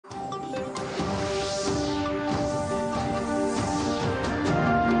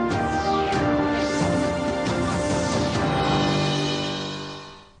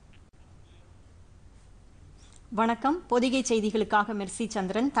வணக்கம். பொதிகை செய்திகளுக்காக மெர்சி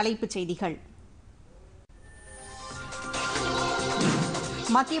சந்திரன். தலைப்புச் செய்திகள்.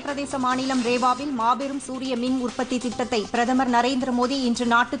 மத்திய பிரதேச மாநிலம் ரேவாவில் மாபெரும் சூரிய மின் உற்பத்தி திட்டத்தை பிரதமர் நரேந்திர மோடி இன்று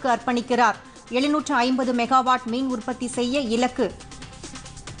நாட்டுக்கு அர்ப்பணிக்கிறார். 750 மெகாவாட் மின் உற்பத்தி செய்ய இலக்கு.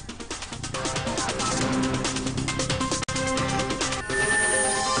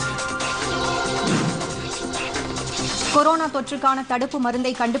 கொரோனா தொற்றுக்கான தடுப்பு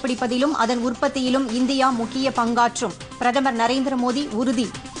மருந்தை கண்டுபிடிப்பதிலும் அதன் உற்பத்தியிலும் இந்தியா முக்கிய பங்காற்றும். பிரதமர் நரேந்திர மோடி உறுதி.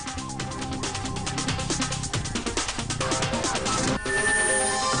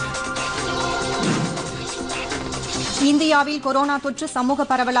 இந்தியாவில் கொரோனா தொற்று சமூக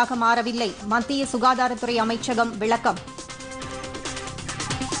பரவலாக மாறவில்லை. மத்திய சுகாதாரத்துறை அமைச்சகம் விளக்கம்.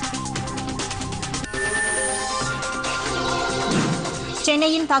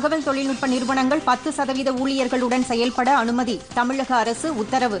 சென்னையின் தகவல் தொழில்நுட்ப நிறுவனங்கள் 10% ஊழியர்களுடன் செயல்பட அனுமதி. தமிழக அரசு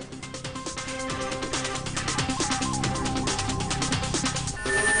உத்தரவு.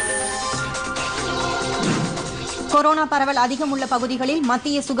 கொரோனா பரவல் அதிகம் உள்ள பகுதிகளில்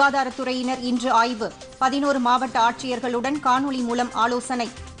மத்திய சுகாதாரத்துறையினர் இன்று ஆய்வு. 11 மாவட்ட ஆட்சியர்களுடன் காணொலி மூலம் ஆலோசனை.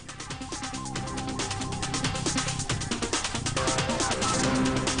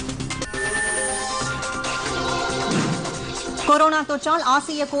 கொரோனா தொற்றால்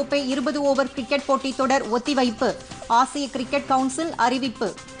ஆசிய கோப்பை 20 ஓவர் கிரிக்கெட் போட்டித் தொடர் ஒத்திவைப்பு. ஆசிய கிரிக்கெட் கவுன்சில் அறிவிப்பு.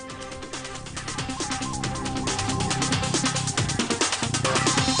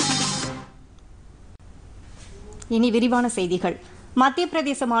 இனி விரிவான செய்திகள். மத்திய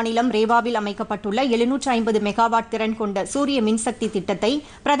பிரதேச மாநிலம் ரேவாவில் அமைக்கப்பட்டுள்ள 750 மெகாவாட் திறன் கொண்ட சூரிய மின்சக்தி திட்டத்தை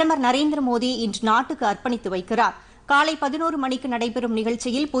பிரதமர் நரேந்திர மோடி இன்று நாட்டுக்கு அர்ப்பணித்து வைக்கிறார். காலை 11 மணிக்கு நடைபெறும்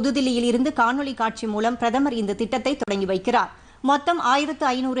நிகழ்ச்சியில் புதுதில்லியில் இருந்து காணொலி காட்சி மூலம் பிரதமர் இந்த திட்டத்தை தொடங்கி வைக்கிறார். மொத்தம்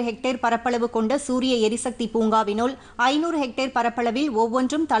 1500 ஹெக்டேர் பரப்பளவு கொண்ட சூரிய எரிசக்தி பூங்காவினுள் 500 ஹெக்டேர் பரப்பளவில்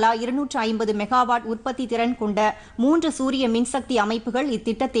ஒவ்வொன்றும் தலா 250 மெகாவாட் உற்பத்தி திறன் கொண்ட 3 சூரிய மின்சக்தி அமைப்புகள்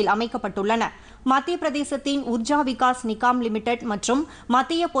இத்திட்டத்தில் அமைக்கப்பட்டுள்ளன. மத்திய பிரதேசத்தின் உர்ஜா விகாஸ் நிகாம் லிமிடெட் மற்றும்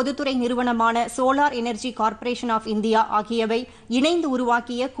மத்திய பொதுத்துறை நிறுவனமான solar energy corporation of India ஆகியவை இணைந்து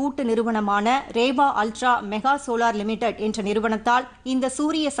உருவாக்கிய கூட்டு நிறுவனமான Rewa ultra mega solar limited என்ற நிறுவனத்தால் இந்த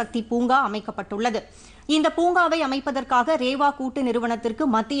சூரிய சக்தி பூங்கா அமைக்கப்பட்டுள்ளது. இந்த பூங்காவை அமைப்பதற்காக ரேவா கூட்டு நிறுவனத்திற்கு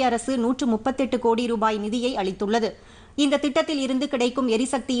மத்திய அரசு 138 கோடி ரூபாய் நிதியை அளித்துள்ளது. இந்த திட்டத்தில் இருந்து கிடைக்கும்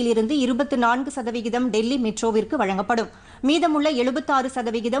எரிசக்தியில் இருந்து 24% டெல்லி மெட்ரோவிற்கு வழங்கப்படும். மீதமுள்ள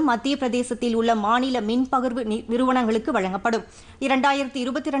 76% மத்திய பிரதேசத்தில் உள்ள மாநில மின் பகிர்வு நிறுவனங்களுக்கு வழங்கப்படும்.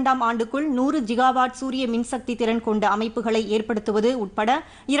 2022ஆம் ஆண்டுக்குள் 100 ஜிகாவாட் சூரிய மின்சக்தி திறன் கொண்ட அமைப்புகளை ஏற்படுத்துவது உட்பட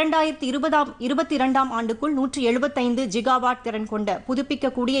 2022ஆம் ஆண்டுக்குள் 175 ஜிகாவாட் திறன் கொண்ட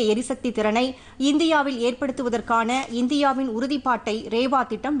புதுப்பிக்கக்கூடிய எரிசக்தி திறனை இந்தியாவில் ஏற்படுத்துவதற்கான இந்தியாவின் உறுதிப்பாட்டை ரேவா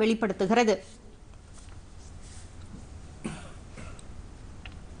திட்டம் வெளிப்படுத்துகிறது.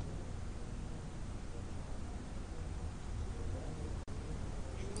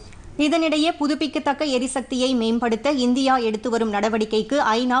 இதனிடையே புதுப்பிக்கத்தக்க எரிசக்தியை மேம்படுத்த இந்தியா எடுத்து வரும் நடவடிக்கைக்கு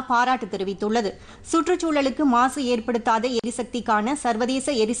ஐநா பாராட்டு தெரிவித்துள்ளது. சுற்றுச்சூழலுக்கு மாசு ஏற்படுத்தாத எரிசக்திக்கான சர்வதேச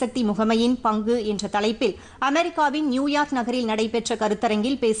எரிசக்தி முகமையின் பங்கு என்ற தலைப்பில் அமெரிக்காவின் நியூயார்க் நகரில் நடைபெற்ற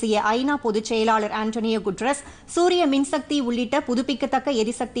கருத்தரங்கில் பேசிய ஐநா பொதுச் செயலாளர் ஆண்டனியோ குட்ரஸ், சூரிய மின்சக்தி உள்ளிட்ட புதுப்பிக்கத்தக்க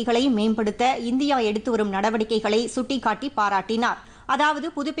எரிசக்திகளை மேம்படுத்த இந்தியா எடுத்து வரும் நடவடிக்கைகளை சுட்டிக்காட்டி பாராட்டினார். அதாவது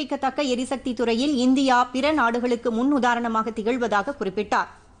புதுப்பிக்கத்தக்க எரிசக்தி துறையில் இந்தியா பிற நாடுகளுக்கு முன் உதாரணமாக திகழ்வதாக குறிப்பிட்டார்.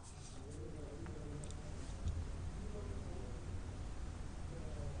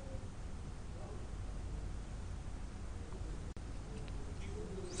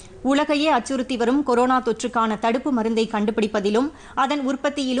 உலகையே அச்சுறுத்தி வரும் கொரோனா தொற்றுக்கான தடுப்பு மருந்தை கண்டுபிடிப்பதிலும் அதன்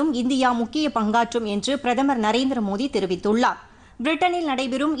உற்பத்தியிலும் இந்தியா முக்கிய பங்காற்றும் என்று பிரதமர் நரேந்திர மோடி தெரிவித்துள்ளார். பிரிட்டனில்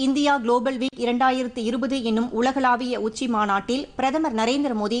நடைபெறும் இந்தியா குளோபல் வீக் 2020 என்னும் உலகளாவிய உச்சி மாநாட்டில் பிரதமர்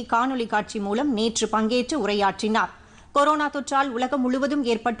நரேந்திர மோடி காணொலி காட்சி மூலம் நேற்று பங்கேற்று உரையாற்றினார். கொரோனா தொற்றால் உலகம் முழுவதும்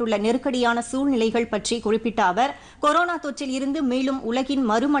ஏற்பட்டுள்ள நெருக்கடியான சூழ்நிலைகள் பற்றி குறிப்பிட்ட அவர், கொரோனா தொற்றில் இருந்து மீளும் உலகின்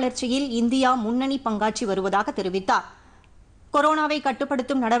மறுமலர்ச்சியில் இந்தியா முன்னணி பங்காற்றி வருவதாக தெரிவித்தார். கொரோனாவை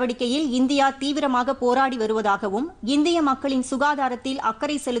கட்டுப்படுத்தும் நடவடிக்கையில் இந்தியா தீவிரமாக போராடி வருவதாகவும், இந்திய மக்களின் சுகாதாரத்தில்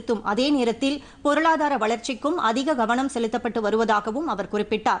அக்கறை செலுத்தும் அதே நேரத்தில் பொருளாதார வளர்ச்சிக்கும் அதிக கவனம் செலுத்தப்பட்டு வருவதாகவும் அவர்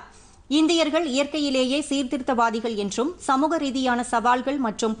குறிப்பிட்டார். இந்தியர்கள் இயற்கையிலேயே சீர்திருத்தவாதிகள் என்றும், சமூக ரீதியான சவால்கள்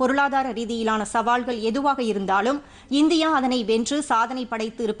மற்றும் பொருளாதார ரீதியிலான சவால்கள் எதுவாக இருந்தாலும் இந்தியா அதனை வென்று சாதனை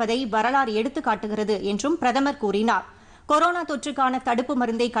படைத்து இருப்பதை வரலாறு எடுத்துக்காட்டுகிறது என்றும் பிரதமர் கூறினார். கொரோனா தொற்றுக்கான தடுப்பு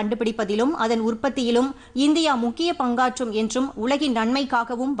மருந்தை கண்டுபிடிப்பதிலும் அதன் உற்பத்தியிலும் இந்தியா முக்கிய பங்காற்றும் என்றும், உலகின்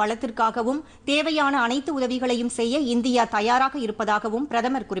நன்மைக்காகவும் வளத்திற்காகவும் தேவையான அனைத்து உதவிகளையும் செய்ய இந்தியா தயாராக இருப்பதாகவும்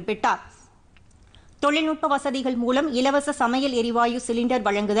பிரதமர் குறிப்பிட்டார். தொழில்நுட்ப வசதிகள் மூலம் இலவச சமையல் எரிவாயு சிலிண்டர்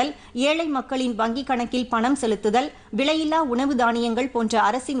வழங்குதல், ஏழை மக்களின் வங்கிக் கணக்கில் பணம் செலுத்துதல், விலையில்லா உணவு தானியங்கள் போன்ற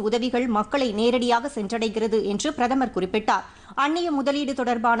அரசின் உதவிகள் மக்களை நேரடியாக சென்றடைகிறது என்று பிரதமர் குறிப்பிட்டார். அந்நிய முதலீடு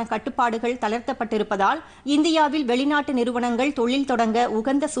தொடர்பான கட்டுப்பாடுகள் தளர்த்தப்பட்டிருப்பதால் இந்தியாவில் வெளிநாட்டு நிறுவனங்கள் தொழில் தொடங்க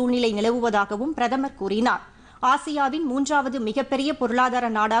உகந்த சூழ்நிலை நிலவுவதாகவும் பிரதமர் கூறினார். ஆசியாவின் 3வது மிகப்பெரிய பொருளாதார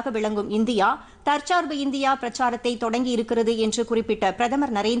நாடாக விளங்கும் இந்தியா தற்சார்பு இந்தியா பிரச்சாரத்தை தொடங்கியிருக்கிறது என்று குறிப்பிட்ட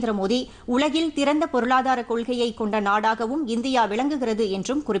பிரதமர் நரேந்திர மோடி, உலகில் திறந்த பொருளாதார கொள்கையை கொண்ட நாடாகவும் இந்தியா விளங்குகிறது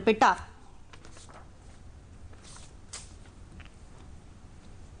என்றும் குறிப்பிட்டார்.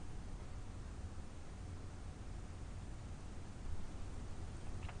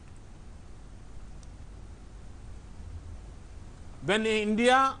 When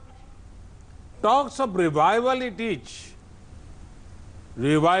India talks of revival, it is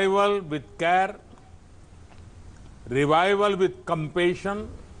revival with care, revival with compassion,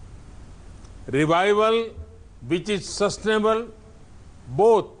 revival which is sustainable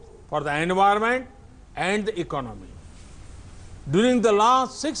both for the environment and the economy. During the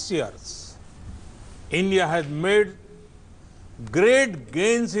last 6 years, India has made great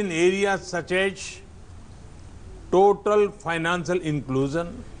gains in areas such as total financial inclusion,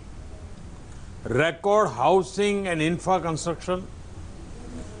 record housing and infra construction,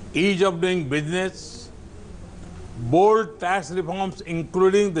 ease of doing business, bold tax reforms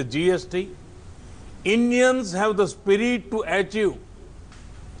including the GST. Indians have the spirit to achieve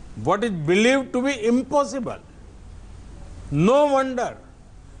what is believed to be impossible. No wonder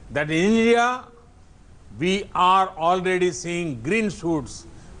that in India we are already seeing green shoots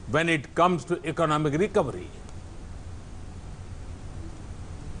when it comes to economic recovery.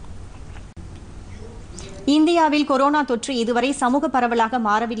 இந்தியாவில் corona தொற்று இதுவரை சமூக பரவலாக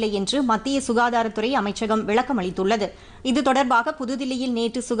மாறவில்லை என்று மத்திய சுகாதாரத்துறை அமைச்சகம் விளக்கம் அளித்துள்ளது. இது தொடர்பாக புதுதில்லியில்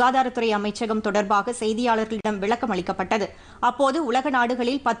நேற்று சுகாதாரத்துறை அமைச்சகம் தொடர்பாக செய்தியாளர்களிடம் விளக்கம் அளிக்கப்பட்டது. அப்போது உலக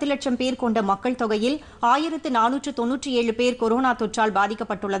நாடுகளில் 10 லட்சம் பேர் கொண்ட மக்கள் தொகையில் 1497 பேர் கொரோனா தொற்றால்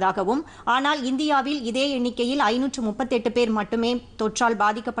பாதிக்கப்பட்டுள்ளதாகவும், ஆனால் இந்தியாவில் இதே எண்ணிக்கையில் 538 பேர் மட்டுமே தொற்றால்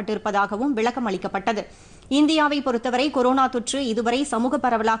பாதிக்கப்பட்டிருப்பதாகவும் விளக்கம் அளிக்கப்பட்டது. இந்தியாவை பொறுத்தவரை கொரோனா தொற்று இதுவரை சமூக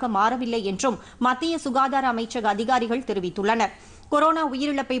பரவலாக மாறவில்லை என்றும் மத்திய சுகாதார அமைச்சக அதிகாரிகள் தெரிவித்துள்ளனர். கொரோனா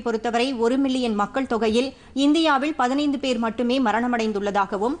உயிரிழப்பை பொறுத்தவரை 1 மில்லியன் மக்கள் தொகையில் இந்தியாவில் 15 பேர் மட்டுமே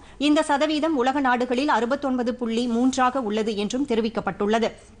மரணமடைந்துள்ளதாகவும், இந்த சதவீதம் உலக நாடுகளில் 69.3 உள்ளது என்றும்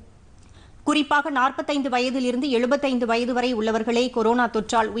தெரிவிக்கப்பட்டுள்ளது. குறிப்பாக 45 வயதிலிருந்து 75 வயது வரை உள்ளவர்களே கொரோனா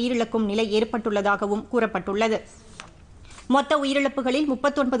தொற்றால் உயிரிழக்கும் நிலை ஏற்பட்டுள்ளதாகவும் கூறப்பட்டுள்ளது. மொத்த உயிரிழப்புகளில்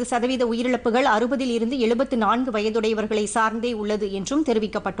 39% உயிரிழப்புகள் 60 இருந்து 74 வயதுடையவர்களை சார்ந்தே உள்ளது என்றும்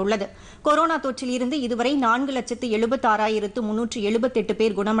தெரிவிக்கப்பட்டுள்ளது. கொரோனா தொற்றிலிருந்து இதுவரை 4,76,378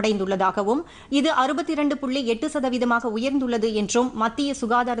 பேர் குணமடைந்துள்ளதாகவும், இது 62.8% உயர்ந்துள்ளது என்றும் மத்திய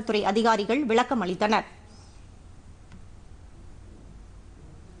சுகாதாரத்துறை அதிகாரிகள் விளக்கம் அளித்தனர்.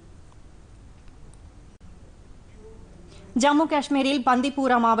 ஜம்மு காஷ்மீரில்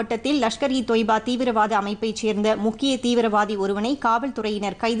பந்திப்பூரா மாவட்டத்தில் லஷ்கர் இ தொய்பா தீவிரவாத அமைப்பைச் சேர்ந்த முக்கிய தீவிரவாதி ஒருவனை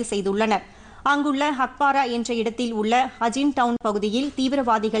காவல்துறையினர் கைது செய்துள்ளனர். அங்குள்ள ஹக்பாரா என்ற இடத்தில் உள்ள ஹஜின் டவுன் பகுதியில்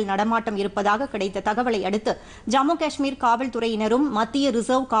தீவிரவாதிகள் நடமாட்டம் இருப்பதாக கிடைத்த தகவலை அடுத்து ஜம்மு காஷ்மீர் காவல்துறையினரும் மத்திய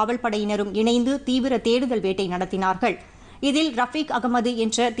ரிசர்வ் காவல் படையினரும் இணைந்து தீவிர தேடுதல் வேட்டை நடத்தினார்கள். இதில் ரஃபீக் அகமது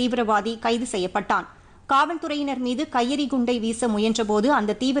என்ற தீவிரவாதி கைது செய்யப்பட்டான். காவல்துறையினர் மீது கையெறி குண்டை வீச முயன்றபோது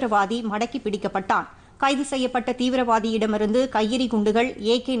அந்த தீவிரவாதி மடக்கி பிடிக்கப்பட்டான். கைது செய்யப்பட்ட தீவிரவாதியிடமிருந்து கையெறி குண்டுகள்,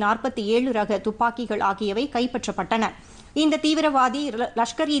 AK-47 ரக துப்பாக்கிகள் ஆகியவை கைப்பற்றப்பட்டன. இந்த தீவிரவாதி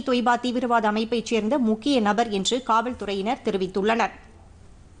லஷ்கர் இ தொய்பா தீவிரவாத அமைப்பைச் சேர்ந்த முக்கிய நபர் என்று காவல்துறையினர் தெரிவித்துள்ளனர்.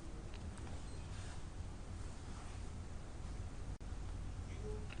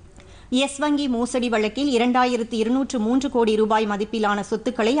 எஸ் வங்கி மோசடி வழக்கில் 2203 கோடி ரூபாய் மதிப்பிலான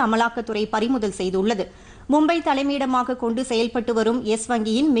சொத்துக்களை அமலாக்கத்துறை பறிமுதல் செய்துள்ளது. மும்பை தலைமையிடமாக கொண்டு செயல்பட்டு வரும் எஸ்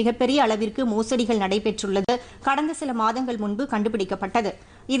வங்கியில் மிகப்பெரிய அளவிற்கு மோசடிகள் நடைபெற்றுள்ளது கடந்த சில மாதங்கள் முன்பு கண்டுபிடிக்கப்பட்டது.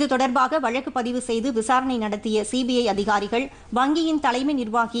 இது தொடர்பாக வழக்கு பதிவு செய்து விசாரணை நடத்திய சிபிஐ அதிகாரிகள் வங்கியின் தலைமை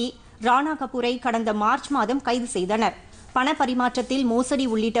நிர்வாகி ராணா கபூரை கடந்த மார்ச் மாதம் கைது செய்தனர். பண பரிமாற்றத்தில் மோசடி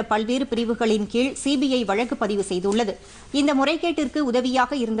உள்ளிட்ட பல்வேறு பிரிவுகளின் கீழ் சிபிஐ வழக்கு பதிவு செய்துள்ளது. இந்த முறைகேட்டிற்கு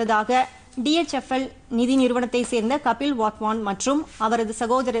உதவியாக இருந்ததாக DHFL நிதி நிறுவனத்தைச் சேர்ந்த கபில் வாத்வான் மற்றும் அவரது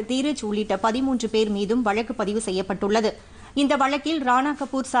சகோதரர் தீரஜ் உள்ளிட்ட 13 பேர் மீதும் வழக்கு பதிவு செய்யப்பட்டுள்ளது. இந்த வழக்கில் ராணா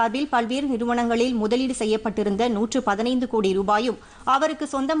கபூர் சார்பில் பல்வேறு நிறுவனங்களில் முதலீடு செய்யப்பட்டிருந்த 115 கோடி ரூபாயும், அவருக்கு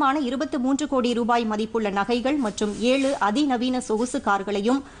சொந்தமான 23 கோடி ரூபாய் மதிப்புள்ள நகைகள் மற்றும் 7 அதிநவீன சொகுசு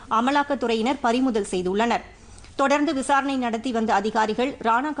கார்களையும் அமலாக்கத்துறையினர் பறிமுதல் செய்துள்ளனர். தொடர்ந்து விசாரணை நடத்தி வந்த அதிகாரிகள்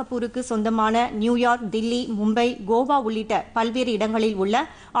ராணா கபூருக்கு சொந்தமான நியூயார்க், தில்லி, மும்பை, கோவா உள்ளிட்ட பல்வேறு இடங்களில் உள்ள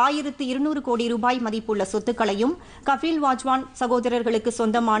 1200 கோடி ரூபாய் மதிப்புள்ள சொத்துக்களையும், கபில் வாஜ்வான் சகோதரர்களுக்கு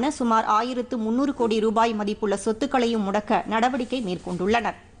சொந்தமான சுமார் 1300 கோடி ரூபாய் மதிப்புள்ள சொத்துக்களையும் முடக்க நடவடிக்கை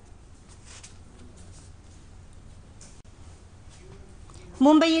மேற்கொண்டுள்ளனர்.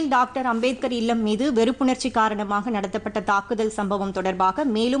 மும்பையில் டாக்டர் அம்பேத்கர் இல்லம் மீது வெறுப்புணர்ச்சி காரணமாக நடத்தப்பட்ட தாக்குதல் சம்பவம் தொடர்பாக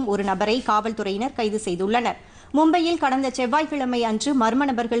மேலும் ஒரு நபரை காவல்துறையினர் கைது செய்துள்ளனர். மும்பையில் கடந்த செவ்வாய்க்கிழமை அன்று மர்ம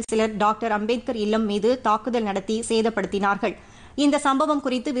நபர்கள் சிலர் டாக்டர் அம்பேத்கர் இல்லம் மீது தாக்குதல் நடத்தி சேதப்படுத்தினார்கள். இந்த சம்பவம்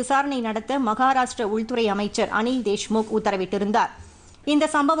குறித்து விசாரணை நடத்த மகாராஷ்டிர உள்துறை அமைச்சர் அனில் தேஷ்முக் உத்தரவிட்டிருந்தார்.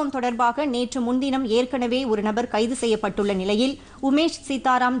 இந்த சம்பவம் தொடர்பாக நேற்று முன்தினம் ஏற்கனவே ஒரு நபர் கைது செய்யப்பட்டுள்ள நிலையில் உமேஷ்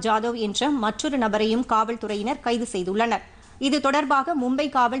சீதாராம் ஜாதவ் என்ற மற்றொரு நபரையும் காவல்துறையினர் கைது செய்துள்ளனர். இது தொடர்பாக மும்பை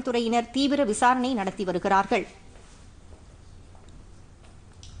காவல்துறையினர் தீவிர விசாரணை நடத்தி வருகிறார்கள்.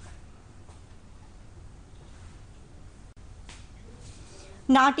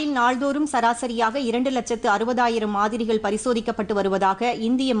 நாட்டில் நாள்தோறும் சராசரியாக 2,60,000 மாதிரிகள் பரிசோதிக்கப்பட்டு வருவதாக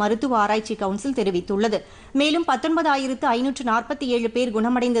இந்திய மருத்துவ ஆராய்ச்சி கவுன்சில் தெரிவித்துள்ளது. மேலும் 19,547 பேர்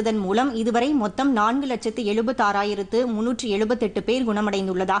குணமடைந்ததன் மூலம் இதுவரை மொத்தம் 4,76,378 பேர்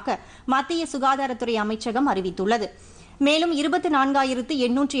குணமடைந்துள்ளதாக மத்திய சுகாதாரத்துறை அமைச்சகம் அறிவித்துள்ளது. மேலும்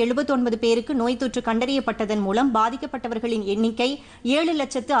 24,879 பேருக்கு நோய் தொற்று கண்டறியப்பட்டதன் மூலம் பாதிக்கப்பட்டவர்களின் எண்ணிக்கை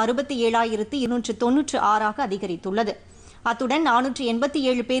 7,67,296 அதிகரித்துள்ளது. அத்துடன்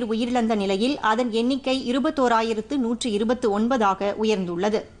 487 பேர் உயிரிழந்த நிலையில் அதன் எண்ணிக்கை 21,129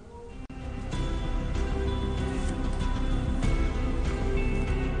 உயர்ந்துள்ளது.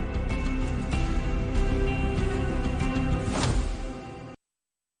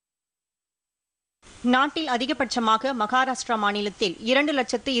 நாட்டில் அதிகபட்சமாக மகாராஷ்டிரா மாநிலத்தில்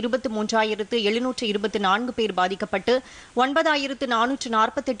 2,23,724 பேர் பாதிக்கப்பட்டு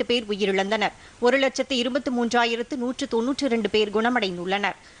 9,448 பேர் உயிரிழந்தனர். 1,23,192 பேர்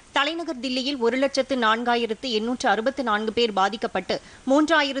குணமடைந்துள்ளனர். தலைநகர் தில்லியில் 1,04,864 பேர் பாதிக்கப்பட்டு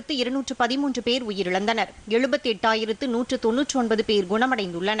 3,213 பேர் உயிரிழந்தனர். 78,199 பேர்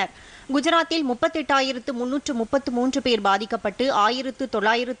குணமடைந்துள்ளனர். குஜராத்தில் 38,333 பேர் பாதிக்கப்பட்டு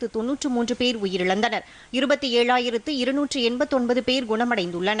 1,993 பேர் உயிரிழந்தனர். 27,289 பேர்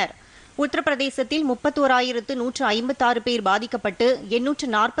குணமடைந்துள்ளனர். உத்தரப்பிரதேசத்தில் 31,156 பேர் பாதிக்கப்பட்டு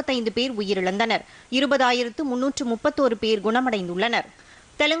 845 பேர் உயிரிழந்தனர். 20,331 பேர் குணமடைந்துள்ளனர்.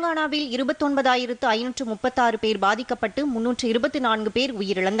 தெலங்கானாவில் 29,536 பேர் பாதிக்கப்பட்டு 324 பேர்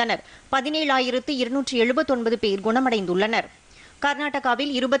உயிரிழந்தனர். 17,279 பேர் குணமடைந்துள்ளனர்.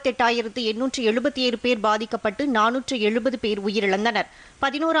 கர்நாடகாவில் 28,877 பேர் பாதிக்கப்பட்டு 470 பேர் உயிரிழந்தனர்.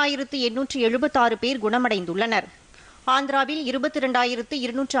 11,876 பேர் குணமடைந்துள்ளனர். ஆந்திராவில்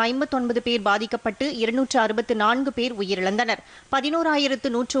 22,259 பேர் பாதிக்கப்பட்டு 264 பேர் உயிரிழந்தனர்.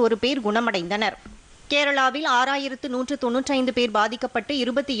 11,101 பேர் குணமடைந்தனர். கேரளாவில் 6,195 பேர் பாதிக்கப்பட்டு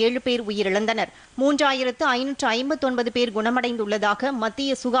 27 பேர் உயிரிழந்தனர். 3,559 பேர் குணமடைந்துள்ளதாக மத்திய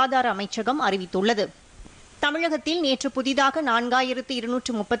சுகாதார அமைச்சகம் அறிவித்துள்ளது. தமிழகத்தில் நேற்று புதிதாக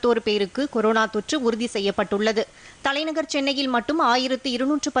 4,231 பேருக்கு கொரோனா தொற்று உறுதி செய்யப்பட்டுள்ளது. தலைநகர் சென்னையில் மட்டும்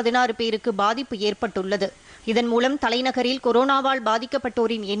 1,216 பேருக்கு பாதிப்பு ஏற்பட்டுள்ளது. இதன் மூலம் தலைநகரில் கொரோனாவால்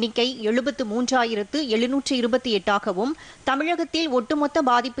பாதிக்கப்பட்டோரின் எண்ணிக்கை 73,728ஆகவும், தமிழகத்தில் ஒட்டுமொத்த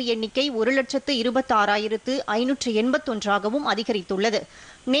பாதிப்பு எண்ணிக்கை 1,26,581ஆகவும் அதிகரித்துள்ளது.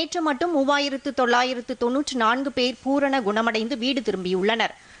 நேற்று மட்டும் 3,994 பேர் பூரண குணமடைந்து வீடு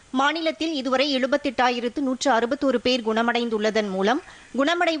திரும்பியுள்ளனர். மாநிலத்தில் இதுவரை 78,161 பேர் குணமடைந்துள்ளதன் மூலம்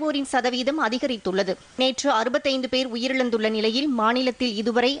குணமடைவோரின் சதவீதம் அதிகரித்துள்ளது. நேற்று 65 பேர் உயிரிழந்துள்ள நிலையில் மாநிலத்தில்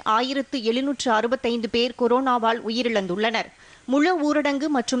இதுவரை 1,765 பேர் கொரோனாவால் உயிரிழந்துள்ளனர். முழு ஊரடங்கு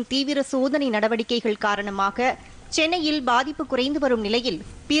மற்றும் தீவிர சோதனை நடவடிக்கைகள் காரணமாக சென்னையில் பாதிப்பு குறைந்து வரும் நிலையில்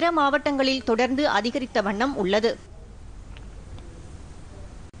பிற மாவட்டங்களில் தொடர்ந்து அதிகரித்த வண்ணம் உள்ளது.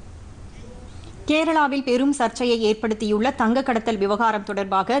 கேரளாவில் பெரும் சர்ச்சையை ஏற்படுத்தியுள்ள தங்க கடத்தல் விவகாரம்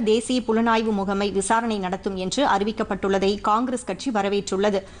தொடர்பாக தேசிய புலனாய்வு முகமை விசாரணை நடத்தும் என்று அறிவிக்கப்பட்டுள்ளதை காங்கிரஸ் கட்சி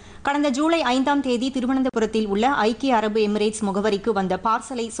வரவேற்றுள்ளது. கடந்த ஜூலை 5ஆம் தேதி திருவனந்தபுரத்தில் உள்ள ஐக்கிய அரபு எமிரேட்ஸ் முகவரிக்கு வந்த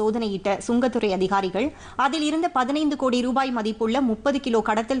பார்சலை சோதனையிட்ட சுங்கத்துறை அதிகாரிகள் அதில் இருந்த 15 கோடி ரூபாய் மதிப்புள்ள 30 கிலோ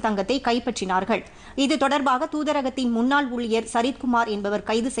கடத்தல் தங்கத்தை கைப்பற்றினார்கள். இது தொடர்பாக தூதரகத்தின் முன்னாள் ஊழியர் சரித்குமார் என்பவர்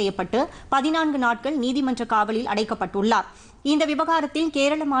கைது செய்யப்பட்டு 14 நாட்கள் நீதிமன்ற காவலில் அடைக்கப்பட்டுள்ளார். இந்த விவகாரத்தில்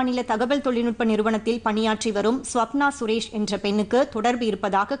கேரள மாநில தகவல் தொழில்நுட்ப நிறுவனத்தில் பணியாற்றி வரும் ஸ்வப்னா சுரேஷ் என்ற பெண்ணுக்கு தொடர்பு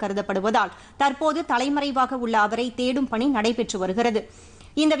இருப்பதாக கருதப்படுவதால் தற்போது தலைமறைவாக உள்ள அவரை தேடும் பணி நடைபெற்று வருகிறது.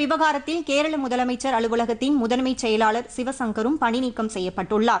 இந்த விவகாரத்தில் கேரள முதலமைச்சர் அலுவலகத்தின் முதன்மைச் செயலாளர் சிவசங்கரும் பணி நீக்கம்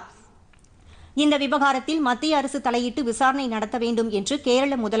செய்யப்பட்டுள்ளார். இந்த விவகாரத்தில் மத்திய அரசு தலையிட்டு விசாரணை நடத்த வேண்டும் என்று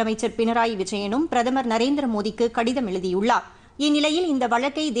கேரள முதலமைச்சர் பினராயி விஜயனும் பிரதமர் நரேந்திர மோடிக்கு கடிதம் எழுதியுள்ளார். இந்நிலையில் இந்த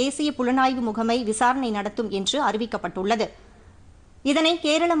வழக்கை தேசிய புலனாய்வு முகமை விசாரணை நடத்தும் என்று அறிவிக்கப்பட்டுள்ளது. இதனை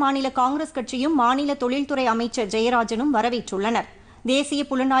கேரள மாநில காங்கிரஸ் கட்சியும் மாநில தொழில்துறை அமைச்சர் ஜெயராஜனும் வரவேற்றுள்ளனர். தேசிய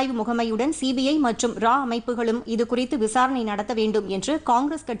புலனாய்வு முகமையுடன் சிபிஐ மற்றும் ரா அமைப்புகளும் இதுகுறித்து விசாரணை நடத்த வேண்டும் என்று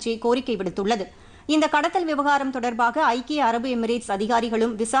காங்கிரஸ் கட்சி கோரிக்கை விடுத்துள்ளது. இந்த கடத்தல் விவகாரம் தொடர்பாக ஐக்கிய அரபு எமிரேட்ஸ்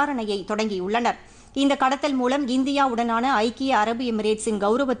அதிகாரிகளும் விசாரணையை தொடங்கியுள்ளனர். இந்த கடத்தல் மூலம் இந்தியாவுடனான ஐக்கிய அரபு எமிரேட்ஸின்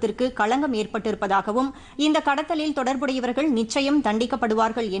கௌரவத்திற்கு களங்கம் ஏற்பட்டிருப்பதாகவும் இந்த கடத்தலில் தொடர்புடையவர்கள் நிச்சயம்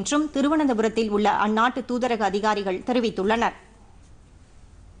தண்டிக்கப்படுவார்கள் என்றும் திருவனந்தபுரத்தில் உள்ள அந்நாட்டு தூதரக அதிகாரிகள் தெரிவித்துள்ளனர்.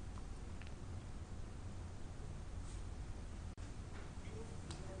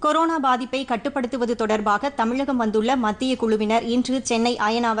 கொரோனா பாதிப்பை கட்டுப்படுத்துவது தொடர்பாக தமிழகம் வந்துள்ள மத்திய குழுவினர் இன்று சென்னை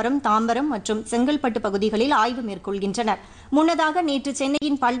அயனாவரம், தாம்பரம் மற்றும் செங்கல்பட்டு பகுதிகளில் ஆய்வு மேற்கொள்கின்றனர். முன்னதாக நேற்று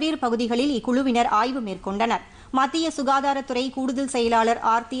சென்னையின் பல்வேறு பகுதிகளில் இக்குழுவினர் ஆய்வு மேற்கொண்டனர். மத்திய சுகாதாரத்துறை கூடுதல் செயலாளர்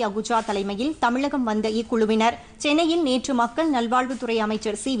ஆர்த்தி அகுஜா தலைமையில் தமிழகம் வந்த இக்குழுவினர் சென்னையில் நேற்று மக்கள் நல்வாழ்வுத்துறை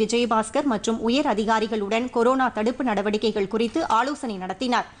அமைச்சர் சி விஜயபாஸ்கர் மற்றும் உயர் அதிகாரிகளுடன் கொரோனா தடுப்பு நடவடிக்கைகள் குறித்து ஆலோசனை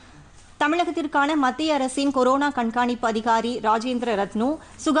நடத்தினர். தமிழகத்திற்கான மத்திய அரசின் கொரோனா கண்காணிப்பு அதிகாரி ராஜேந்திர ரத்னு,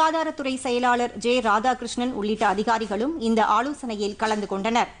 சுகாதாரத்துறை செயலாளர் ஜே ராதாகிருஷ்ணன் உள்ளிட்ட அதிகாரிகளும் இந்த ஆலோசனையில் கலந்து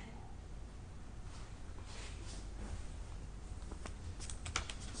கொண்டனர்.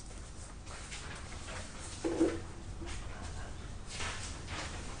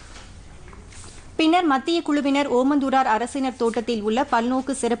 பின்னர் மத்திய குழுவினர் ஓமந்தூரார் அரசினர் தோட்டத்தில் உள்ள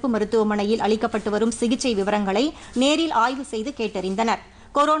பல்நோக்கு சிறப்பு மருத்துவமனையில் அளிக்கப்பட்டு வரும் சிகிச்சை விவரங்களை நேரில் ஆய்வு செய்து கேட்டறிந்தனர்.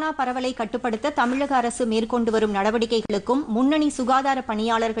 கொரோனா பரவலை கட்டுப்படுத்த தமிழக அரசு மேற்கொண்டு வரும் நடவடிக்கைகளுக்கும் முன்னணி சுகாதார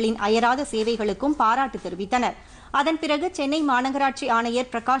பணியாளர்களின் அயராத சேவைகளுக்கும் பாராட்டு தெரிவித்தனர். அதன் பிறகு சென்னை மாநகராட்சி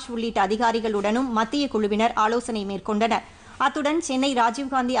ஆணையர் பிரகாஷ் உள்ளிட்ட அதிகாரிகளுடனும் மத்திய குழுவினர் ஆலோசனை மேற்கொண்டனர். அத்துடன் சென்னை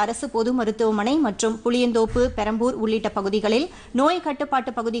ராஜீவ்காந்தி அரசு பொது மருத்துவமனை மற்றும் புளியந்தோப்பு, பெரம்பூர் உள்ளிட்ட பகுதிகளில் நோய்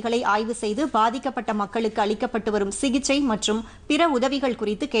கட்டுப்பாட்டு பகுதிகளை ஆய்வு செய்து பாதிக்கப்பட்ட மக்களுக்கு அளிக்கப்பட்டு வரும் சிகிச்சை மற்றும் பிற உதவிகள்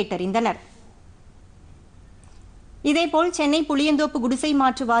குறித்து கேட்டறிந்தனர். இதேபோல் சென்னை புளியந்தோப்பு குடிசை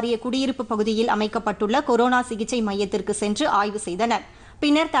மாற்று வாரிய குடியிருப்பு பகுதியில் அமைக்கப்பட்டுள்ள கொரோனா சிகிச்சை மையத்திற்கு சென்று ஆய்வு செய்தனர்.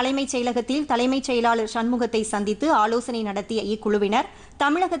 பின்னர் தலைமைச் செயலகத்தில் தலைமைச் செயலாளர் சண்முகத்தை சந்தித்து ஆலோசனை நடத்திய இக்குழுவினர்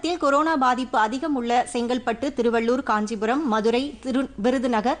தமிழகத்தில் கொரோனா பாதிப்பு அதிகம் உள்ள செங்கல்பட்டு, திருவள்ளூர், காஞ்சிபுரம், மதுரை,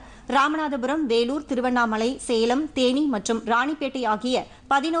 விருதுநகர், ராமநாதபுரம், வேலூர், திருவண்ணாமலை, சேலம், தேனி மற்றும் ராணிப்பேட்டை ஆகிய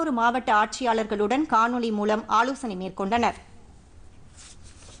 11 மாவட்ட ஆட்சியாளர்களுடன் காணொலி மூலம் ஆலோசனை மேற்கொண்டனர்.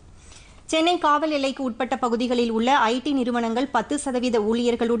 சென்னை காவல் எல்லைக்கு உட்பட்ட பகுதிகளில் உள்ள ஐடி நிறுவனங்கள் 10%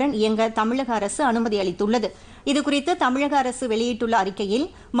 ஊழியர்களுடன் இயங்க தமிழக அரசு அனுமதி அளித்துள்ளது. இதுகுறித்து தமிழக அரசு வெளியிட்டுள்ள அறிக்கையில்,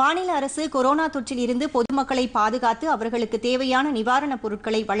 மாநில அரசு கொரோனா தொற்றில் இருந்து பொதுமக்களை பாதுகாத்து அவர்களுக்கு தேவையான நிவாரணப்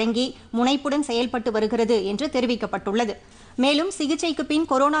பொருட்களை வழங்கி முனைப்புடன் செயல்பட்டு வருகிறது என்று தெரிவிக்கப்பட்டுள்ளது. மேலும் சிகிச்சைக்கு பின்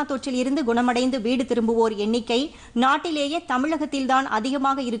கொரோனா தொற்றில் இருந்து குணமடைந்து வீடு திரும்புவோர் எண்ணிக்கை நாட்டிலேயே தமிழகத்தில்தான்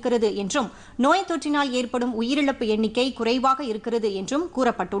அதிகமாக இருக்கிறது என்றும், நோய் தொற்றினால் ஏற்படும் உயிரிழப்பு எண்ணிக்கை குறைவாக இருக்கிறது என்றும்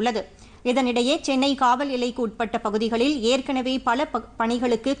கூறப்பட்டுள்ளது. இதனிடையே சென்னை காவல் எல்லைக்கு உட்பட்ட பகுதிகளில் ஏற்கனவே பல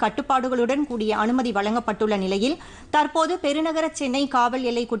பணிகளுக்கு கட்டுப்பாடுகளுடன் கூடிய அனுமதி வழங்கப்பட்டுள்ள நிலையில் தற்போது பெருநகர சென்னை காவல்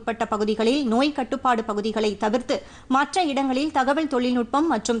எல்லைக்குட்பட்ட பகுதிகளில் நோய் கட்டுப்பாடு பகுதிகளை தவிர்த்து மற்ற இடங்களில் தகவல் தொழில்நுட்பம்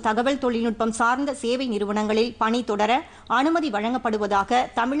மற்றும் தகவல் தொழில்நுட்பம் சார்ந்த சேவை நிறுவனங்களில் பணி தொடர அனுமதி வழங்கப்படுவதாக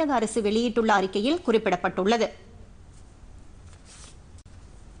தமிழக அரசு வெளியிட்டுள்ள அறிக்கையில் குறிப்பிடப்பட்டுள்ளது.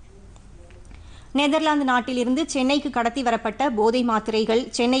 நெதர்லாந்து நாட்டிலிருந்து சென்னைக்கு கடத்தி வரப்பட்ட போதை மாத்திரைகள்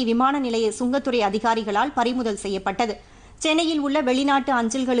சென்னை விமான நிலைய சுங்கத்துறை அதிகாரிகளால் பறிமுதல் செய்யப்பட்டது. சென்னையில் உள்ள வெளிநாட்டு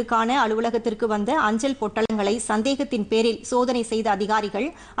அஞ்சல்களுக்கான அலுவலகத்திற்கு வந்த அஞ்சல் பொட்டலங்களை சந்தேகத்தின் பேரில் சோதனை செய்த அதிகாரிகள்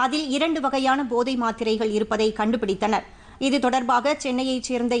அதில் 2 வகையான போதை மாத்திரைகள் இருப்பதை கண்டுபிடித்தனர். இது தொடர்பாக சென்னையைச்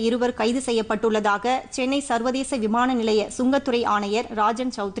சேர்ந்த 2 கைது செய்யப்பட்டுள்ளதாக சென்னை சர்வதேச விமான நிலைய சுங்கத்துறை ஆணையர்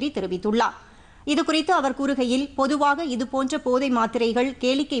ராஜன் சௌத்ரி தெரிவித்துள்ளார். இதுகுறித்து அவர் கூறுகையில், பொதுவாக இதுபோன்ற போதை மாத்திரைகள்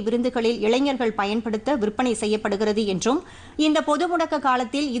கேளிக்கை விருந்துகளில் இளைஞர்கள் பயன்படுத்த விற்பனை செய்யப்படுகிறது என்றும், இந்த பொது முடக்க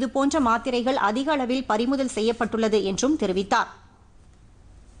காலத்தில் இதுபோன்ற மாத்திரைகள் அதிக அளவில் பறிமுதல் செய்யப்பட்டுள்ளது என்றும் தெரிவித்தார்.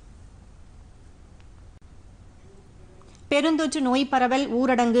 பெருந்தொற்று நோய் பரவல்,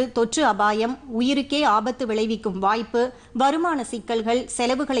 ஊரடங்கு, தொற்று அபாயம், உயிருக்கே ஆபத்து விளைவிக்கும் வாய்ப்பு, வருமான சிக்கல்கள்,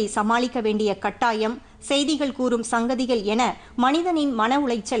 செலவுகளை சமாளிக்க வேண்டிய கட்டாயம், செய்திகள் கூறும் சங்கதிகள் என மனிதனின் மன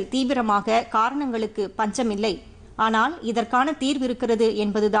உளைச்சல் தீவிரமாக காரணங்களுக்கு பஞ்சமில்லை. ஆனால் இதற்கான தீர்வு இருக்கிறது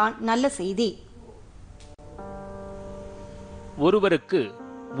என்பதுதான் நல்ல செய்தி. ஒருவருக்கு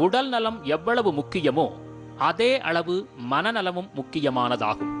உடல் நலம் எவ்வளவு முக்கியமோ அதே அளவு மனநலமும்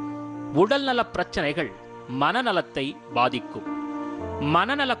முக்கியமானதாகும். உடல்நல பிரச்சனைகள் மனநலத்தை பாதிக்கும்.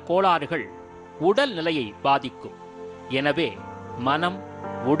 மனநலக் கோளாறுகள் உடல் நிலையை பாதிக்கும். எனவே மனம்,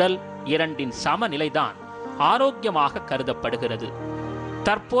 உடல் இரண்டின் சமநிலைதான் ஆரோக்கியமாக கருதப்படுகிறது.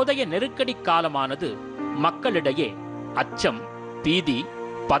 தற்போதைய நெருக்கடி காலமானது மக்களிடையே அச்சம், பீதி,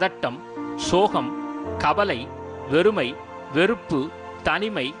 பதட்டம், சோகம், கவலை, வெறுமை, வெறுப்பு,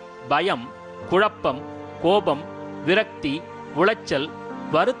 தனிமை, பயம், குழப்பம், கோபம், விரக்தி, உளைச்சல்,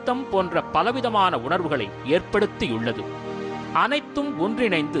 வருத்தம் போன்ற பலவிதமான உணர்வுகளை ஏற்படுத்தியுள்ளது. அனைத்தும்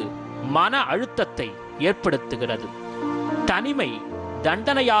ஒன்றிணைந்து மன அழுத்தத்தை ஏற்படுத்துகிறது. தனிமை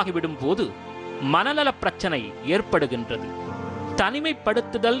தண்டனையாகிவிடும் போது மனநல பிரச்சனை ஏற்படுகின்றது.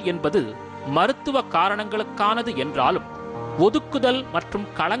 தனிமைப்படுத்துதல் என்பது மருத்துவ காரணங்களுக்கானது என்றாலும் ஒதுக்குதல் மற்றும்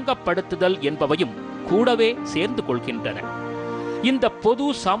களங்கப்படுத்துதல் என்பவையும் கூடவே சேர்ந்து கொள்கின்றன. இந்த பொது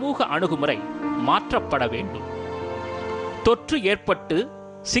சமூக அணுகுமுறை மாற்றப்பட வேண்டும். தொற்று ஏற்பட்டு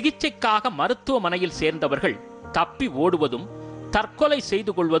சிகிச்சைக்காக மருத்துவமனையில் சேர்ந்தவர்கள் தப்பி ஓடுவதும் தற்கொலை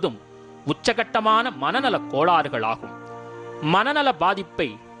செய்து கொள்வதும் உச்சகட்டமான மனநல கோளாறுகளாகும். மனநல பாதிப்பை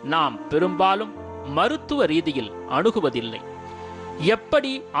நாம் பெரும்பாலும் மருத்துவ ரீதியில் அணுகுவதில்லை.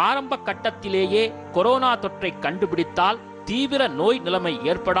 எப்படி ஆரம்ப கட்டத்திலேயே கொரோனா தொற்றை கண்டுபிடித்தால் தீவிர நோய் நிலைமை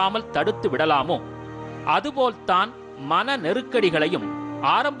ஏற்படாமல் தடுத்து விடலாமோ அதுபோல்தான் மன நெருக்கடிகளையும்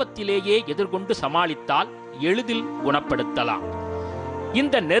ஆரம்பத்திலேயே எதிர்கொண்டு சமாளித்தால் எளிதில் குணப்படுத்தலாம்.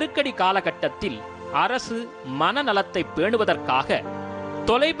 இந்த நெருக்கடி காலகட்டத்தில் அரசு மனநலத்தை பேணுவதற்காக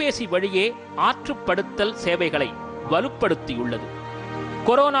தொலைபேசி வழியே ஆற்றுப்படுத்தல் சேவைகளை வலுப்படுத்தியுள்ளது.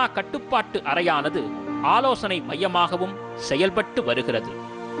 கொரோனா கட்டுப்பாட்டு அறையானது ஆலோசனை மையமாகவும் செயல்பட்டு வருகிறது.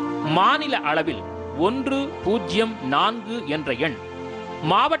 மாநில அளவில் 104 என்ற எண்,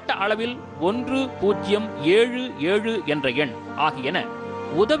 மாவட்ட அளவில் 1077 என்ற எண் ஆகியன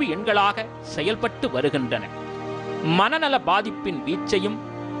உதவி எண்களாக செயல்பட்டு வருகின்றன. மனநல பாதிப்பின் வீச்சையும்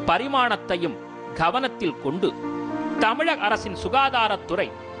பரிமாணத்தையும் கவனத்தில் கொண்டு தமிழக அரசின் சுகாதாரத்துறை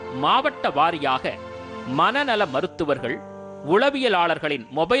மாவட்ட வாரியாக மனநல மருத்துவர்கள், உளவியலாளர்களின்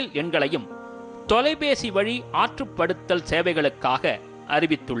மொபைல் எண்களையும் தொலைபேசி வழி ஆற்றுப்படுத்தல் சேவைகளுக்காக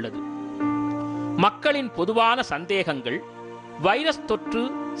அறிவித்துள்ளது. மக்களின் பொதுவான சந்தேகங்கள், வைரஸ் தொற்று,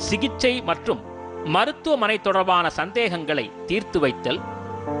 சிகிச்சை மற்றும் மருத்துவமனை தொடர்பான சந்தேகங்களை தீர்த்து வைத்தல்,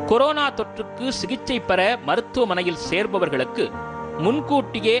 கொரோனா தொற்றுக்கு சிகிச்சை பெற மருத்துவமனையில் சேர்பவர்களுக்கு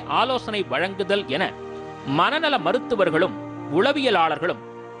முன்கூட்டியே ஆலோசனை வழங்குதல் என மனநல மருத்துவர்களும் உளவியலாளர்களும்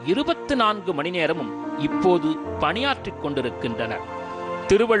 24 மணி நேரமும் இப்போது பணியாற்றிக் கொண்டிருக்கின்றனர்.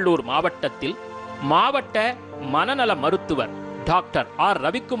 திருவள்ளூர் மாவட்டத்தில் மாவட்ட மனநல மருத்துவர் டாக்டர் ஆர்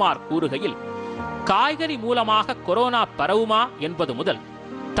ரவிக்குமார் கூறுகையில், காய்கறி மூலமாக கொரோனா பரவுமா என்பது முதல்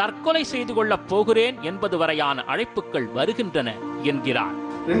தற்கொலை செய்து கொள்ளப் போகிறேன் என்பது வரையான அழைப்புகள் வருகின்றன என்கிறார்.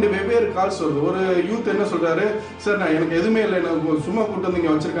 2 வெவ்வேறு கால்ஸ் வருது. ஒரு யூத் என்ன சொல்றாரு, சார் நான் எனக்கு எதுவுமே இல்லை, எனக்கு சும்மா கூட்டு வந்து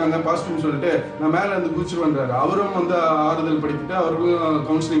இங்கே வச்சிருக்காங்க பாசிட்டிவ்னு சொல்லிட்டு நான் மேலே இருந்து குதிச்சுருவேன்றாரு. அவரும் வந்து ஆறுதல் படுத்திட்டு அவர்களும்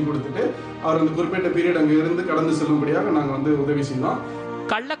கவுன்சிலிங் கொடுத்துட்டு அவர் அந்த குறிப்பிட்ட பீரியட் அங்கே இருந்து கடந்து செல்லும்படியாக நாங்கள் வந்து உதவி செய்தோம்.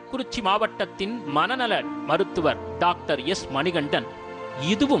 கள்ளக்குறிச்சி மாவட்டத்தின் மனநல மருத்துவர் டாக்டர் எஸ் மணிகண்டன்,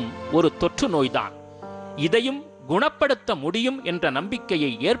 இதுவும் ஒரு தொற்று நோய்தான், இதையும் குணப்படுத்த முடியும் என்ற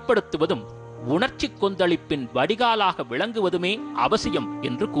நம்பிக்கையை ஏற்படுத்துவதும் உணர்ச்சி கொந்தளிப்பின் வடிகாலாக விளங்குவதுமே அவசியம்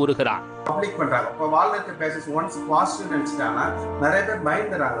என்று கூறுகிறார். பப்ளிக் பண்றாங்க. இப்போ வாழ்க்கை பேசஸ் ஒன்ஸ் பாசிட்டிவ் நினைச்சிட்டாங்கன்னா நிறைய பேர்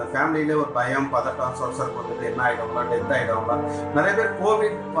பயந்துறாங்க. ஃபேமிலியில ஒரு பயம், பதட்டம், சொர்சர் போட்டுட்டு என்ன ஆயிடும்ல, டெத் ஆயிடும்ல. நிறைய பேர்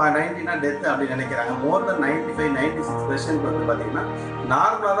COVID-19 டெத் அப்படின்னு நினைக்கிறாங்க. மோர் தென் 95-96% வந்து பாத்தீங்கன்னா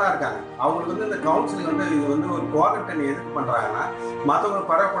நார்மலா தான் இருக்காங்க. அவங்களுக்கு வந்து இந்த கவுன்சிலிங் வந்து இது வந்து ஒரு குவாரண்டைன் எதுக்கு பண்றாங்கன்னா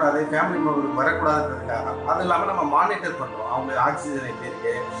மற்றவங்களுக்கு வரக்கூடாது, ஃபேமிலி மெம்பருக்கு வரக்கூடாதுன்றதுக்காக. அது இல்லாமல் நம்ம மானிட்டர் பண்றோம். அவங்க ஆக்சிஜன் எப்படி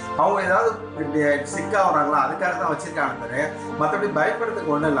இருக்கு, அவங்க ஏதாவது சிக் ஆகுறாங்களா, அதுக்காக தான் வச்சிருக்காங்க. மற்றபடி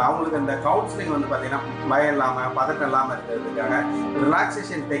பயப்படுறதுக்கு ஒன்றும் இல்லை. அவங்களுக்கு இந்த கவுன்சிலிங் வந்து பார்த்தீங்கன்னா பயம் இல்லாம பதட்டம் இல்லாம இருக்கிறதுக்காக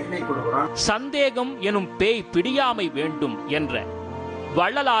ரிலாக்ஸேஷன் டெக்னிக் கொடுக்குறோம். சந்தேகம் எனும் பேய் பிடியாமை வேண்டும் என்ற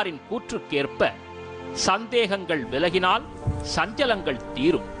வள்ளலாரின் கூற்றுக்கேற்ப சந்தேகங்கள் விலகினால் சஞ்சலங்கள்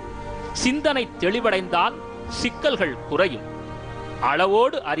தீரும், சிந்தனை தெளிவடைந்தால் சிக்கல்கள் குறையும்.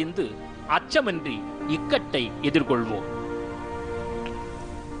 அளவோடு அறிந்து அச்சமின்றி இக்கட்டை எதிர்கொள்வோம்.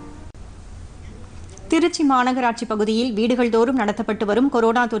 திருச்சி மாநகராட்சி பகுதியில் வீடுகள் தோறும் நடத்தப்பட்டு வரும்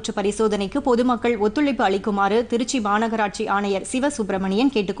கொரோனா தொற்று பரிசோதனைக்கு பொதுமக்கள் ஒத்துழைப்பு அளிக்குமாறு திருச்சி மாநகராட்சி ஆணையர்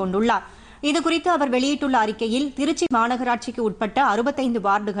சிவசுப்பிரமணியன் கேட்டுக் கொண்டுள்ளார். இதுகுறித்து அவர் வெளியிட்டுள்ள அறிக்கையில், திருச்சி மாநகராட்சிக்கு உட்பட்ட 65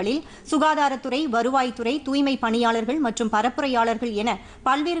 வார்டுகளில் சுகாதாரத்துறை, வருவாய்த்துறை, தூய்மை பணியாளர்கள் மற்றும் பரப்புரையாளர்கள் என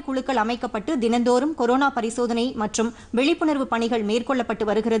பல்வேறு குழுக்கள் அமைக்கப்பட்டு தினந்தோறும் கொரோனா பரிசோதனை மற்றும் விழிப்புணர்வு பணிகள் மேற்கொள்ளப்பட்டு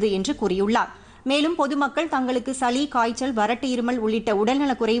வருகிறது என்று கூறியுள்ளார். மேலும் பொதுமக்கள் தங்களுக்கு சளி, காய்ச்சல், வறட்டு இருமல் உள்ளிட்ட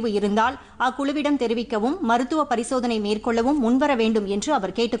உடல்நலக் குறைவு இருந்தால் அக்குழுவிடம் தெரிவிக்கவும் மருத்துவ பரிசோதனை மேற்கொள்ளவும் முன்வர வேண்டும் என்று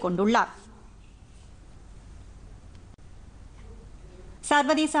அவர் கேட்டுக் கொண்டுள்ளார்.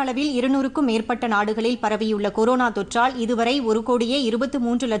 சர்வதேச அளவில் 200க்கும் மேற்பட்ட நாடுகளில் பரவியுள்ள கொரோனா தொற்றால் இதுவரை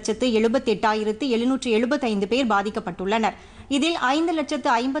 1,23,78,775 பேர் பாதிக்கப்பட்டுள்ளனர். இதில்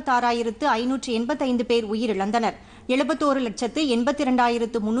 5,56,585 பேர் உயிரிழந்தனர்.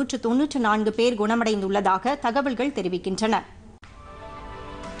 71,82,394 பேர் குணமடைந்துள்ளதாக தகவல்கள் தெரிவிக்கின்றன.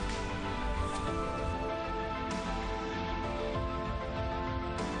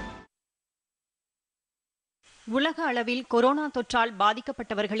 உலக அளவில் கொரோனா தொற்றால்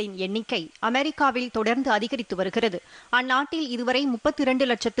பாதிக்கப்பட்டவர்களின் எண்ணிக்கை அமெரிக்காவில் தொடர்ந்து அதிகரித்து வருகிறது. அந்நாட்டில் இதுவரை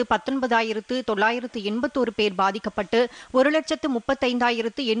 32,19,981 பேர் பாதிக்கப்பட்டு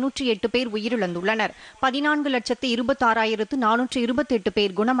 1,35,808 பேர் உயிரிழந்துள்ளனர். 14,26,428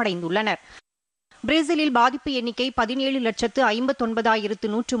 பேர் குணமடைந்துள்ளனர். பிரேசிலில் பாதிப்பு எண்ணிக்கை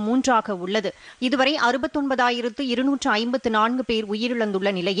 17,59,103 உள்ளது. இதுவரை 69,254 பேர் உயிரிழந்துள்ள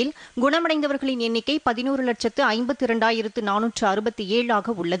நிலையில் குணமடைந்தவர்களின் எண்ணிக்கை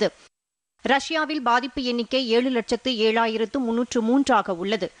 11,52,467 உள்ளது. ரஷ்யாவில் பாதிப்பு எண்ணிக்கை 7,07,303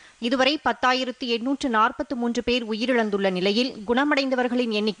 உள்ளது. இதுவரை 10,843 பேர் உயிரிழந்துள்ள நிலையில்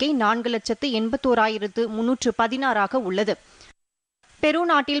குணமடைந்தவர்களின் எண்ணிக்கை 4,81,316 உள்ளது. பெரு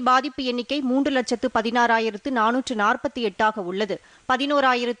நாட்டில் பாதிப்பு எண்ணிக்கை 3,16,448 உள்ளது.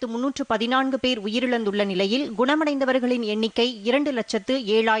 11,314 பேர் உயிரிழந்துள்ள நிலையில் குணமடைந்தவர்களின் எண்ணிக்கை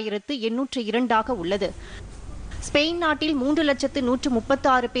 2,07,802 உள்ளது. ஸ்பெயின் நாட்டில்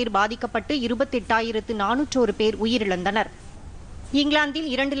 3,136 பேர் பாதிக்கப்பட்டு 28,401 பேர் உயிரிழந்தனர். இங்கிலாந்தில்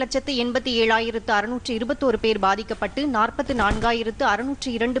 2,87,621 பேர் பாதிக்கப்பட்டு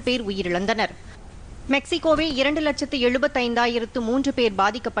 44,602 பேர் உயிரிழந்தனர். மெக்சிகோவில் 2,75,003 பேர்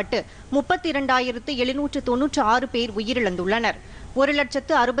பாதிக்கப்பட்டு 32,796 பேர் உயிரிழந்துள்ளனர்.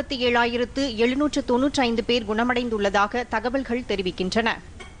 1,67,795 பேர் குணமடைந்துள்ளதாக தகவல்கள் தெரிவிக்கின்றன.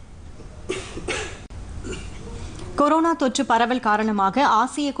 கொரோனா தொற்று பரவல் காரணமாக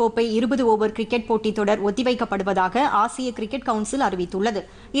ஆசிய கோப்பை 20 ஓவர் கிரிக்கெட் போட்டித் தொடர் ஒத்திவைக்கப்படுவதாக ஆசிய கிரிக்கெட் கவுன்சில் அறிவித்துள்ளது.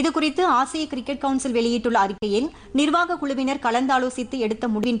 இதுகுறித்து ஆசிய கிரிக்கெட் கவுன்சில் வெளியிட்டுள்ள அறிக்கையில் நிர்வாக குழுவினர் கலந்தாலோசித்து எடுத்த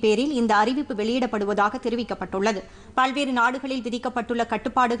முடிவின் பேரில் இந்த அறிவிப்பு வெளியிடப்படுவதாக தெரிவிக்கப்பட்டுள்ளது. பல்வேறு நாடுகளில் விதிக்கப்பட்டுள்ள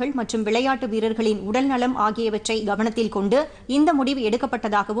கட்டுப்பாடுகள் மற்றும் விளையாட்டு வீரர்களின் உடல்நலம் ஆகியவற்றை கவனத்தில் கொண்டு இந்த முடிவு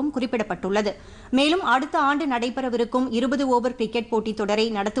எடுக்கப்பட்டதாகவும் குறிப்பிடப்பட்டுள்ளது. மேலும் அடுத்த ஆண்டு நடைபெறவிருக்கும் 20 ஓவர் கிரிக்கெட் போட்டித் தொடரை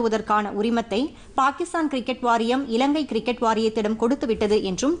நடத்துவதற்கான உரிமத்தை பாகிஸ்தான் கிரிக்கெட் வாரியம் இலங்கை கிரிக்கெட் வாரியத்திடம் கொடுத்துவிட்டது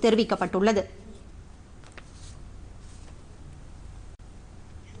என்றும் தெரிவிக்கப்பட்டுள்ளது.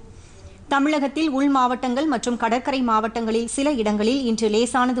 தமிழகத்தில் உள் மாவட்டங்கள் மற்றும் கடற்கரை மாவட்டங்களில் சில இடங்களில் இன்று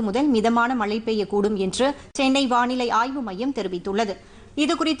லேசானது முதல் மிதமான மழை பெய்யக்கூடும் என்று சென்னை வானிலை ஆய்வு மையம் தெரிவித்துள்ளது.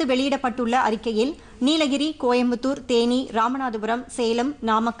 இதுகுறித்து வெளியிடப்பட்டுள்ள அறிக்கையில் நீலகிரி, கோயம்புத்தூர், தேனி, ராமநாதபுரம், சேலம்,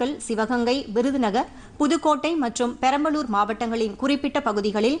 நாமக்கல், சிவகங்கை, விருதுநகர், புதுக்கோட்டை மற்றும் பெரம்பலூர் மாவட்டங்களின் குறிப்பிட்ட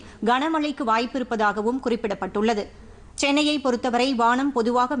பகுதிகளில் கனமழைக்கு வாய்ப்பிருப்பதாகவும் குறிப்பிடப்பட்டுள்ளது. சென்னையை பொறுத்தவரை வானம்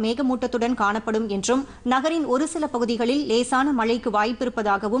பொதுவாக மேகமூட்டத்துடன் காணப்படும் என்றும் நகரின் ஒரு சில பகுதிகளில் லேசான மழைக்கு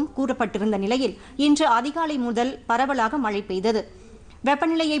வாய்ப்பிருப்பதாகவும் கூறப்பட்டிருந்த நிலையில் இன்று அதிகாலை முதல் பரவலாக மழை பெய்தது.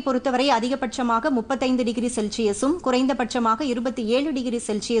 வெப்பநிலையை பொறுத்தவரை அதிகபட்சமாக 35 டிகிரி செல்சியஸும் குறைந்தபட்சமாக 27 டிகிரி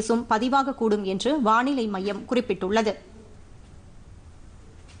செல்சியஸும் பதிவாகக்கூடும் என்று வானிலை மையம் குறிப்பிட்டுள்ளது.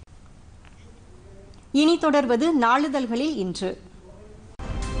 இனி தொடர்வது நாளிதழ்களில் இன்று.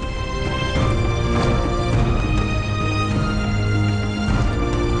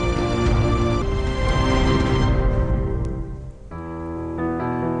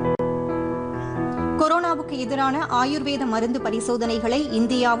 கொரோனாவுக்கு எதிரான ஆயுர்வேத மருந்து பரிசோதனைகளை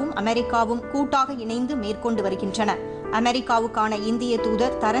இந்தியாவும் அமெரிக்காவும் கூட்டாக இணைந்து மேற்கொண்டு வருகின்றன. அமெரிக்காவுக்கான இந்திய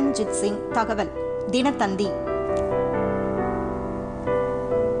தூதர் தரண்ஜித் சிங் தகவல். தினத்தந்தி.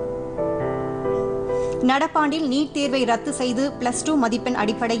 நடப்பாண்டில் நீட் தேர்வை ரத்து செய்து +2 மதிப்பெண்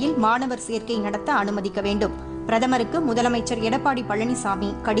அடிப்படையில் மாணவர் சேர்க்கை நடத்த அனுமதிக்க வேண்டும். பிரதமருக்கு முதலமைச்சர் எடப்பாடி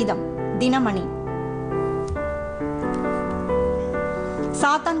பழனிசாமி கடிதம். தினமணி.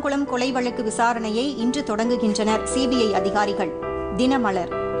 சாத்தான்குளம் கொலை வழக்கு விசாரணையை இன்று தொடங்குகின்றனர் சிபிஐ அதிகாரிகள்.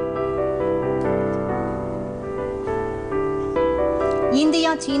 தினமலர்.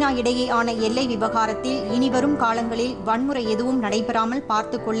 இந்தியா சீனா இடையேயான எல்லை விவகாரத்தில் இனிவரும் காலங்களில் வன்முறை எதுவும் நடைபெறாமல்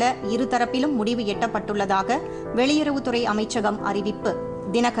பார்த்துக்கொள்ள இருதரப்பிலும் முடிவு எட்டப்பட்டுள்ளதாக வெளியுறவுத்துறை அமைச்சகம் அறிவிப்பு.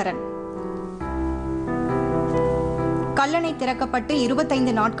 தினகரன். கல்லணை திறக்கப்பட்டு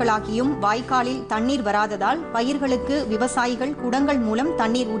 25 நாட்களாகியும் வாய்க்காலில் தண்ணீர் வராததால் பயிர்களுக்கு விவசாயிகள் குடங்கள் மூலம்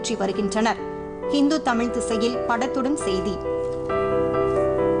தண்ணீர் ஊற்றி வருகின்றனர். இந்து தமிழ் திசையில் படத்துடன் செய்தி.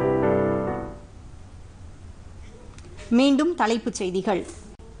 மீண்டும் தலைப்புச் செய்திகள்.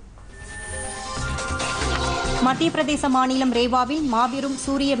 மத்திய பிரதேச மாநிலம் ரேவாவில் மாபெரும்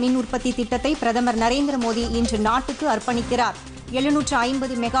சூரிய மின் உற்பத்தி திட்டத்தை பிரதமர் நரேந்திர மோடி இன்று நாட்டுக்கு அர்ப்பணிக்கிறார்.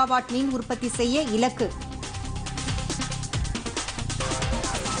 750 மெகாவாட் மின் உற்பத்தி செய்ய இலக்கு.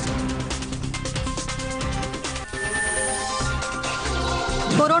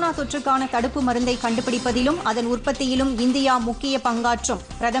 கொரோனா தொற்றுக்கான தடுப்பு மருந்தை கண்டுபிடிப்பதிலும் அதன் உற்பத்தியிலும் இந்தியா முக்கிய பங்காற்றும்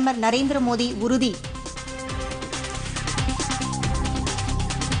பிரதமர் நரேந்திர மோடி உறுதி.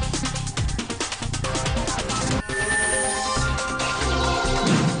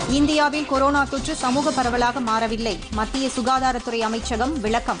 இந்தியாவில் கொரோனா தொற்று சமூக பரவலாக மாறவில்லை. மத்திய சுகாதாரத்துறை அமைச்சகம்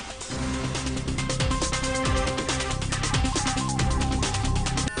விளக்கம்.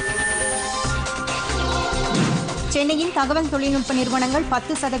 சென்னையின் தகவல் தொழில்நுட்ப நிறுவனங்கள்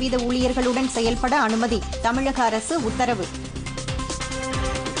 10% ஊழியர்களுடன் செயல்பட அனுமதி. தமிழக அரசு உத்தரவு.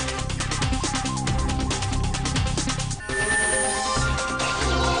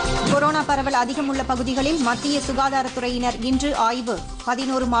 கொரோனா பரவல் அதிகம் உள்ள பகுதிகளில் மத்திய சுகாதாரத்துறையினர் இன்று ஆய்வு.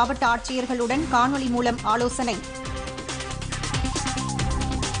 11 மாவட்ட ஆட்சியர்களுடன் காணொலி மூலம் ஆலோசனை.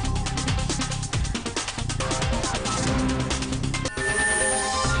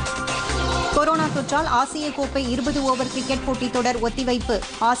 கொரோனா தொற்றால் ஆசிய கோப்பை 20 ஓவர் கிரிக்கெட் போட்டித் தொடர் ஒத்திவைப்பு.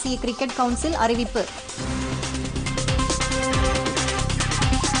 ஆசிய கிரிக்கெட் கவுன்சில் அறிவிப்பு.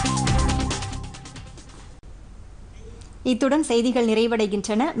 இத்துடன் செய்திகள்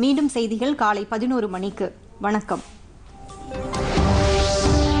நிறைவடைகின்றன. மீண்டும் செய்திகள் காலை 11 மணிக்கு. வணக்கம்.